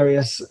 So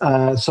various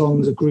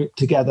songs are grouped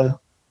together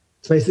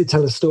to basically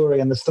tell a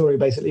story, and the story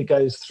basically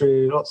goes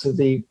through lots of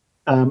the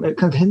it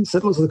kind of hints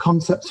at lots of the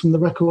concepts from the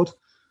record,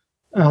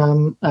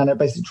 and it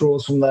basically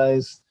draws from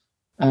those,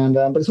 and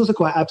but it's also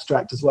quite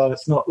abstract as well.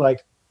 It's not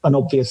like an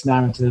obvious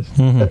narrative.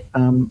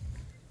 Mm-hmm.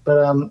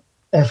 But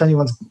if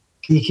anyone's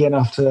geeky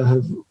enough to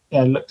have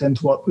looked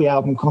into what the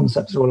album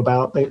concepts are all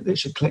about, they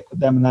should click with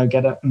them and they'll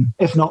get it, and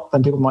if not,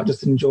 then people might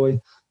just enjoy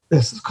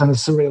this kind of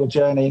surreal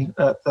journey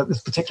that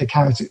this particular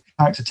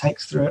character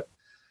takes through it.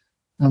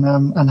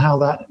 And how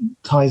that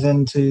ties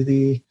into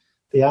the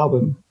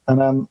album,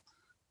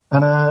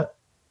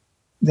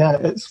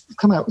 it's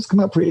come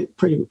out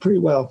pretty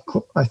well,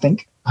 I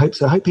think. I hope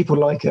so. I hope people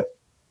like it.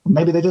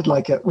 Maybe they did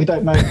like it. We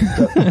don't know.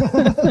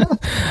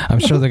 I'm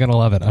sure they're going to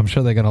love it.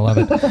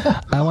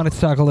 I wanted to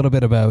talk a little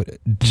bit about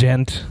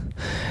djent,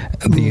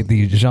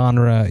 the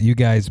genre, you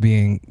guys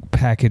being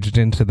packaged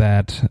into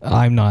that.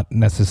 I'm not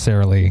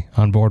necessarily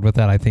on board with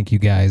that. I think you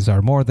guys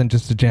are more than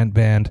just a djent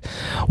band.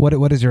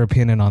 What is your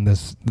opinion on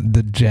this,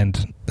 the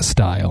djent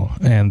style,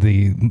 and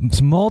the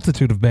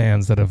multitude of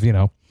bands that have,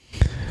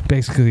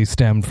 basically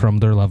stemmed from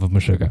their love of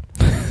Meshuggah?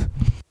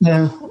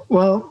 Yeah,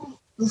 well,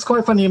 it's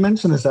quite funny you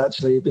mention this,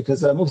 actually,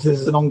 because obviously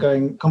this is an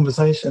ongoing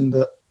conversation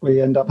that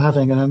we end up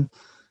having.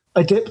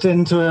 I dipped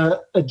into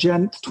a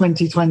djent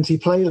 2020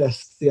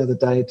 playlist the other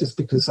day just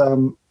because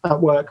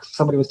at work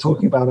somebody was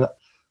talking about it.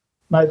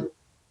 And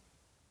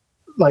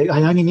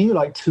I only knew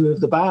like 2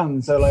 of the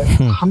bands. There are like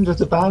hundreds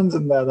of bands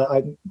in there that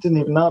I didn't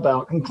even know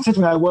about. And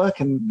considering I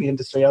work in the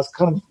industry, I was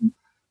kind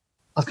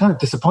of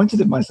disappointed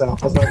in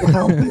myself. I was like,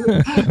 well, who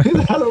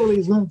the hell are all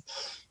these bands?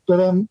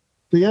 But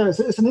yeah,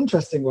 it's an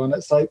interesting one.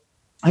 It's like,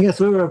 I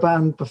guess we were a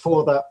band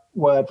before that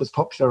word was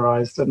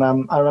popularized. And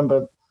I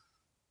remember,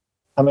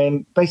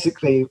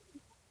 basically,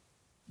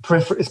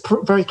 it's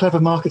very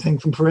clever marketing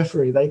from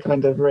Periphery. They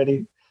kind of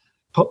really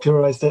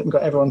popularized it and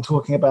got everyone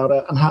talking about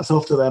it. And hats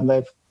off to them.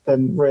 They've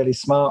been really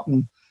smart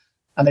and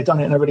they've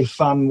done it in a really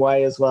fun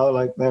way as well.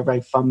 Like, they're a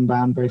very fun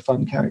band, very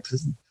fun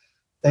characters. And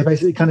they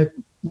basically kind of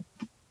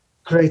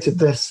created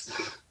this,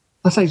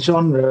 I say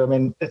genre.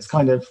 It's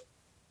kind of,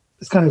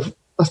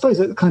 I suppose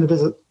it kind of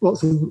is.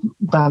 Lots of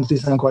bands do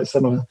sound quite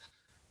similar,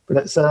 but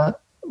it's I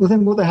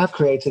think what they have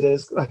created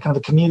is a kind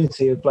of a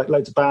community of like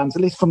loads of bands,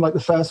 at least from like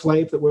the first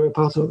wave that we were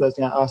part of. There's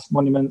us,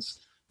 Monuments,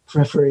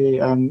 Periphery,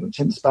 and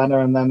Chimp Spanner,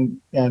 and then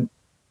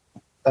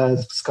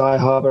Sky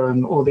Harbor,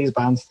 and all these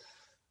bands.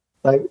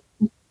 Like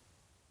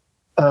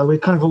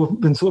we've kind of all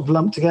been sort of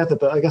lumped together,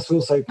 but I guess we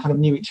also kind of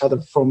knew each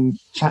other from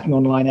chatting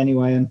online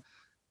anyway, and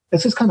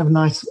it's just kind of a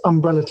nice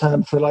umbrella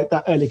term for like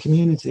that early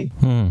community.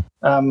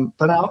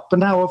 But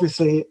now,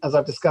 obviously, as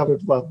I've discovered,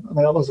 I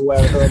was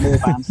aware there are more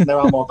bands, and there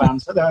are more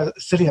bands, but there are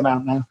a silly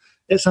amount now.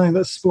 It's something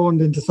that's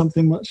spawned into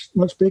something much,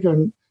 much bigger,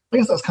 and I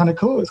guess that's kind of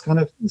cool. It's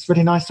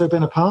really nice to have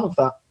been a part of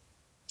that.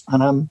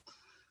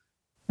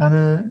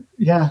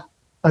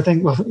 I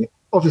think,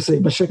 obviously,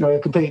 Meshuggah are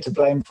completely to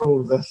blame for all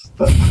of this.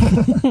 But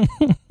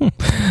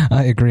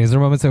I agree. Is there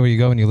moments where you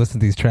go and you listen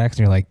to these tracks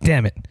and you're like,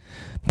 damn it,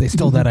 they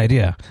stole that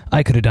idea.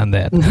 I could have done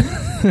that.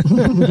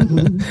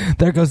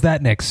 There goes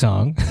that next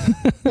song.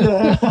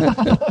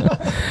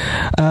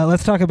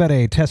 Let's talk about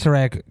a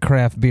Tesseract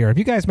craft beer. Have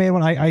you guys made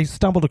one? I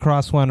stumbled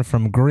across one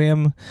from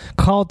Grimm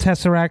called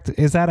Tesseract.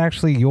 Is that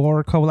actually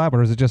your collab,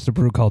 or is it just a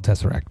brew called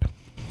Tesseract?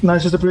 No,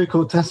 it's just a brew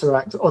called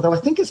Tesseract, although I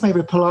think it's made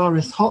with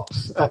Polaris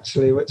hops,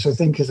 actually, which I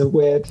think is a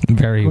weird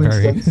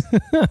coincidence.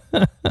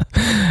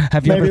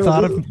 Have you ever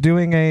thought of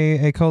doing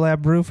a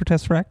collab brew for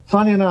Tesseract?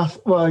 Funny enough,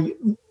 well,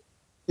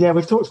 yeah,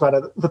 we've talked about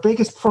it. The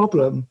biggest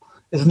problem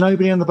is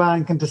nobody in the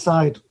band can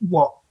decide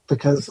what,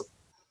 because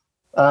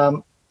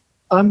I'm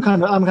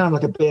kind of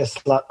like a beer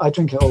slut. I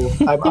drink it all.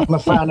 I'm a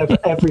fan of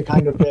every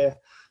kind of beer,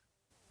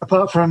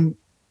 apart from,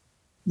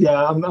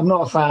 I'm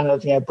not a fan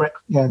of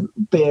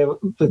beer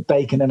with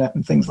bacon in it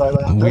and things like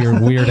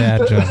that. Weird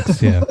adjuncts,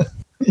 yeah.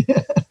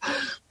 Yeah,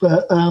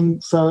 but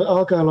so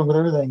I'll go along with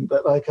everything.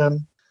 But like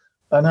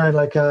I know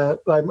like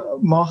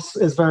Moss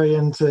is very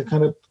into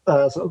kind of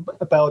sort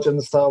of Belgian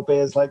style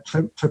beers like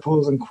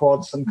triples and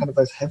quads and kind of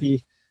those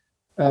heavy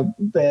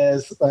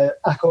beers.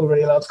 Ackle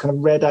really loves kind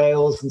of red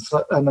ales and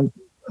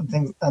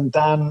things. And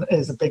Dan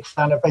is a big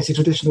fan of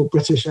basically traditional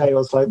British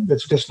ales like the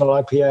traditional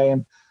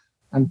IPA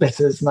and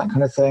bitters and that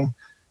kind of thing.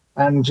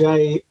 And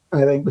Jay,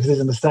 I think, because he's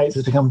in the States,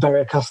 has become very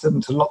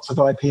accustomed to lots of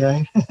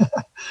IPA.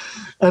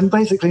 And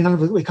basically,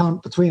 we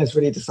can't, between us,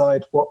 really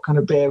decide what kind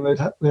of beer we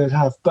would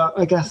have. But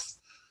I guess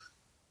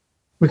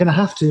we're going to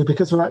have to,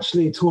 because we're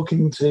actually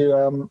talking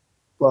to,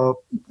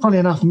 funny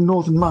enough,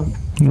 Northern Monk.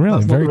 Really?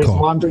 That's very the reason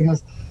cool. why I'm doing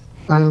this,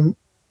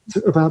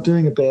 about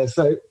doing a beer.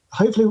 So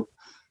hopefully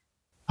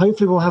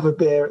we'll have a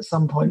beer at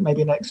some point,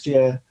 maybe next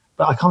year.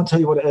 But I can't tell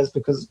you what it is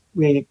because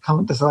we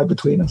can't decide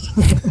between us.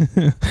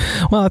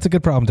 Well, that's a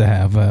good problem to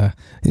have.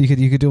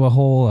 You could do a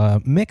whole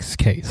mix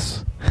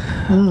case.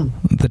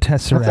 The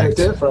Tesseract. That's how you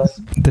do it for us.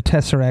 The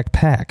Tesseract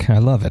pack. I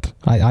love it.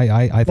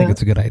 I think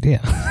it's a good idea.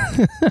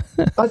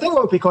 I think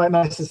what would be quite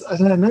nice is, I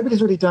don't know,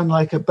 nobody's really done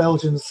like a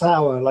Belgian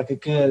sour, like a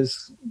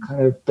Gers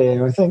kind of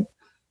beer. I think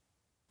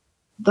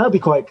that would be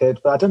quite good,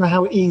 but I don't know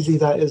how easy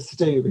that is to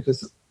do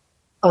because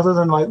other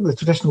than like the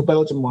traditional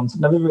Belgian ones,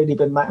 I've never really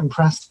been that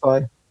impressed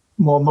by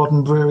more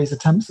modern breweries'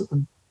 attempts at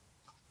them.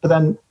 But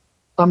then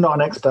I'm not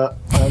an expert.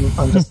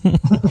 I'm just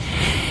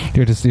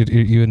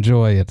you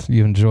enjoy it.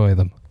 You enjoy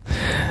them.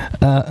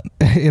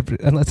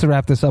 And let's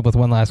wrap this up with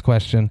one last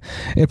question.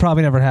 It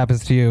probably never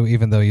happens to you,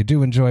 even though you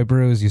do enjoy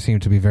brews. You seem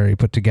to be very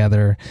put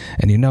together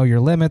and you know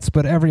your limits,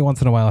 but every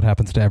once in a while it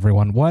happens to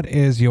everyone. What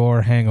is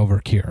your hangover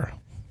cure?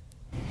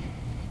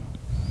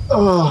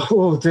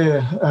 Oh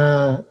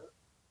dear.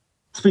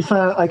 To be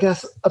fair, I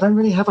guess I don't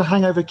really have a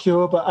hangover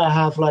cure, but I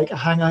have like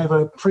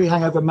a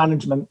pre-hangover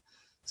management.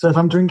 So if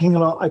I'm drinking a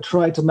lot, I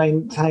try to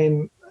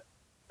maintain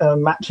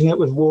matching it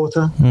with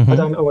water. I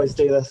don't always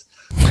do this.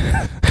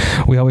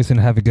 We always seem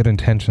to have good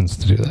intentions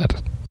to do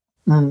that.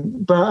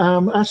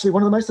 But actually,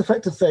 one of the most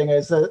effective thing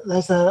is that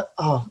there's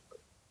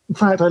in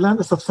fact, I learned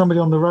this off somebody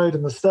on the road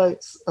in the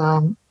States.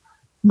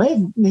 May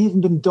have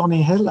even been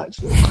Donny Hill,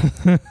 actually.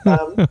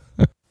 But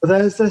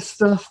there's this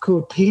stuff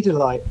called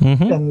Pedialyte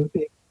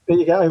that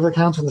you get over the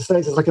counter in the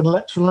States. It's like an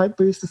electrolyte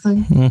booster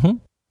thing.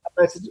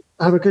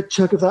 Have a good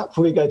chug of that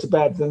before you go to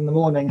bed. Then in the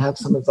morning, have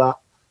some of that.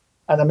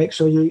 And then make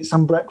sure you eat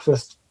some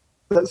breakfast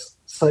that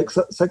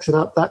soaks it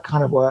up. That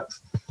kind of works.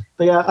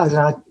 But yeah, I don't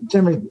know.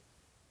 Generally,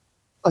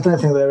 I don't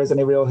think there is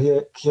any real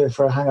cure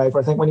for a hangover.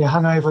 I think when you're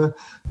hungover,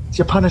 it's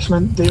your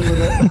punishment. Deal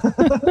with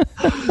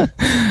it.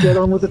 Get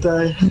on with the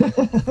day.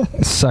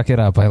 Suck it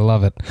up. I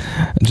love it.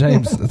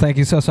 James, thank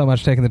you so much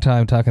for taking the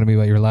time talking to me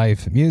about your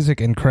life, music,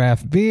 and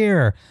craft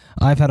beer.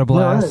 I've had a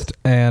blast,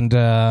 and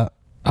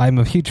I'm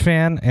a huge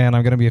fan, and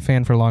I'm going to be a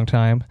fan for a long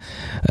time,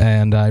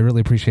 and I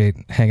really appreciate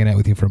hanging out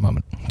with you for a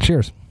moment.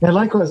 Cheers. Yeah,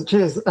 likewise.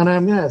 Cheers.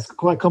 And it's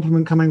quite a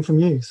compliment coming from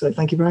you, so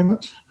thank you very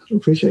much.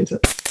 Appreciate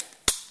it.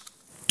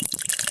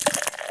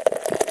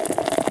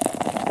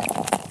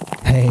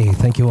 Hey,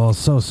 thank you all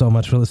so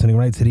much for listening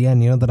right to the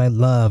end. You know that I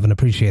love and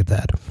appreciate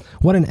that.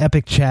 What an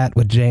epic chat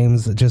with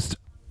James. Just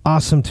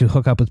awesome to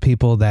hook up with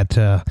people that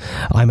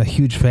I'm a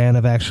huge fan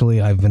of,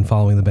 actually. I've been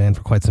following the band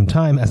for quite some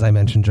time, as I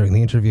mentioned during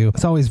the interview.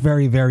 It's always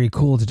very, very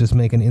cool to just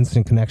make an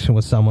instant connection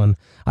with someone.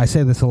 I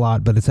say this a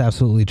lot, but it's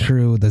absolutely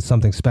true. There's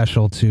something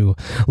special to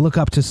look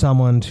up to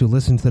someone, to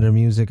listen to their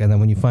music, and then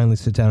when you finally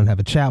sit down and have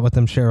a chat with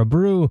them, share a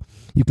brew,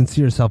 you can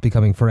see yourself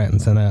becoming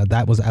friends. And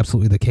that was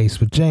absolutely the case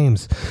with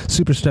James.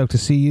 Super stoked to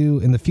see you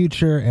in the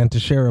future and to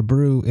share a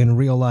brew in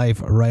real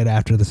life right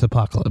after this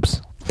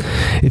apocalypse.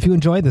 If you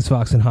enjoyed this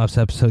Vox and Hops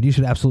episode, you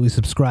should absolutely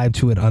subscribe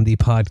to it on the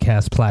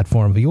podcast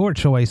platform of your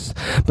choice.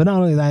 But not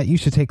only that, you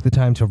should take the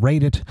time to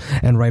rate it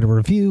and write a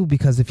review,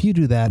 because if you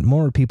do that,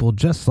 more people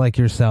just like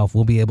yourself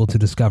will be able to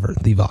discover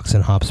the Vox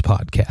and Hops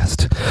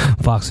podcast.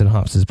 Vox and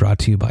Hops is brought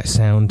to you by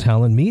Sound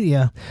Talent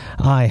Media.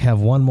 I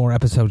have one more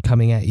episode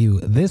coming at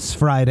you this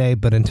Friday,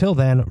 but until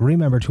then,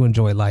 remember to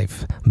enjoy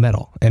life,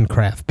 metal, and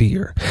craft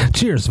beer.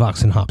 Cheers,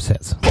 Vox and Hops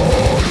heads.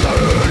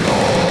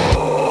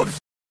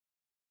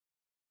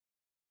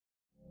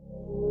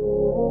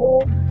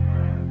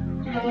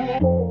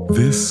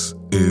 This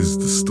is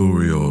the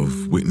story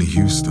of Whitney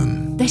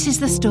Houston. This is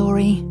the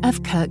story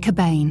of Kurt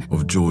Cobain.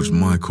 Of George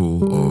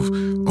Michael, of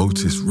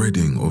Otis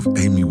Redding, of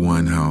Amy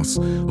Winehouse,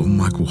 of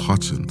Michael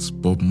Hutchence,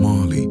 Bob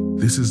Marley.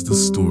 This is the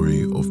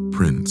story of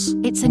Prince.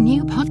 It's a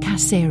new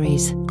podcast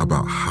series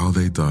about how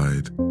they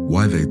died,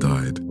 why they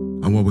died,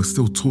 and why we're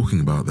still talking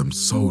about them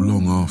so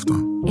long after.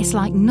 It's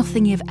like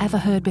nothing you've ever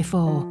heard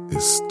before.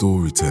 It's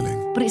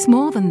storytelling. But it's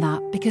more than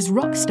that, because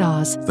rock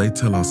stars, they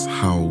tell us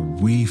how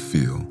we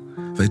feel.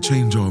 They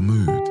change our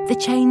mood. They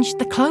change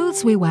the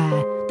clothes we wear,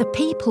 the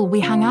people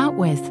we hang out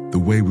with, the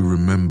way we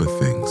remember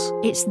things.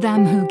 It's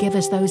them who give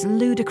us those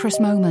ludicrous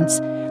moments,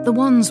 the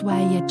ones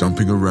where you're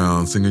jumping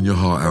around, singing your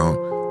heart out,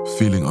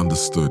 feeling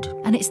understood.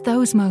 And it's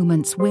those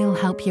moments we'll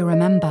help you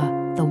remember,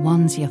 the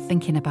ones you're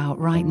thinking about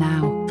right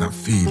now. That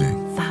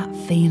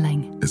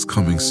feeling. It's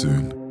coming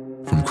soon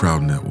from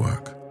Crowd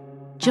Network.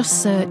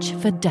 Just search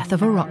for Death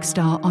of a Rock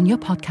Star on your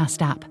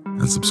podcast app.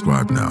 And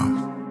subscribe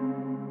now.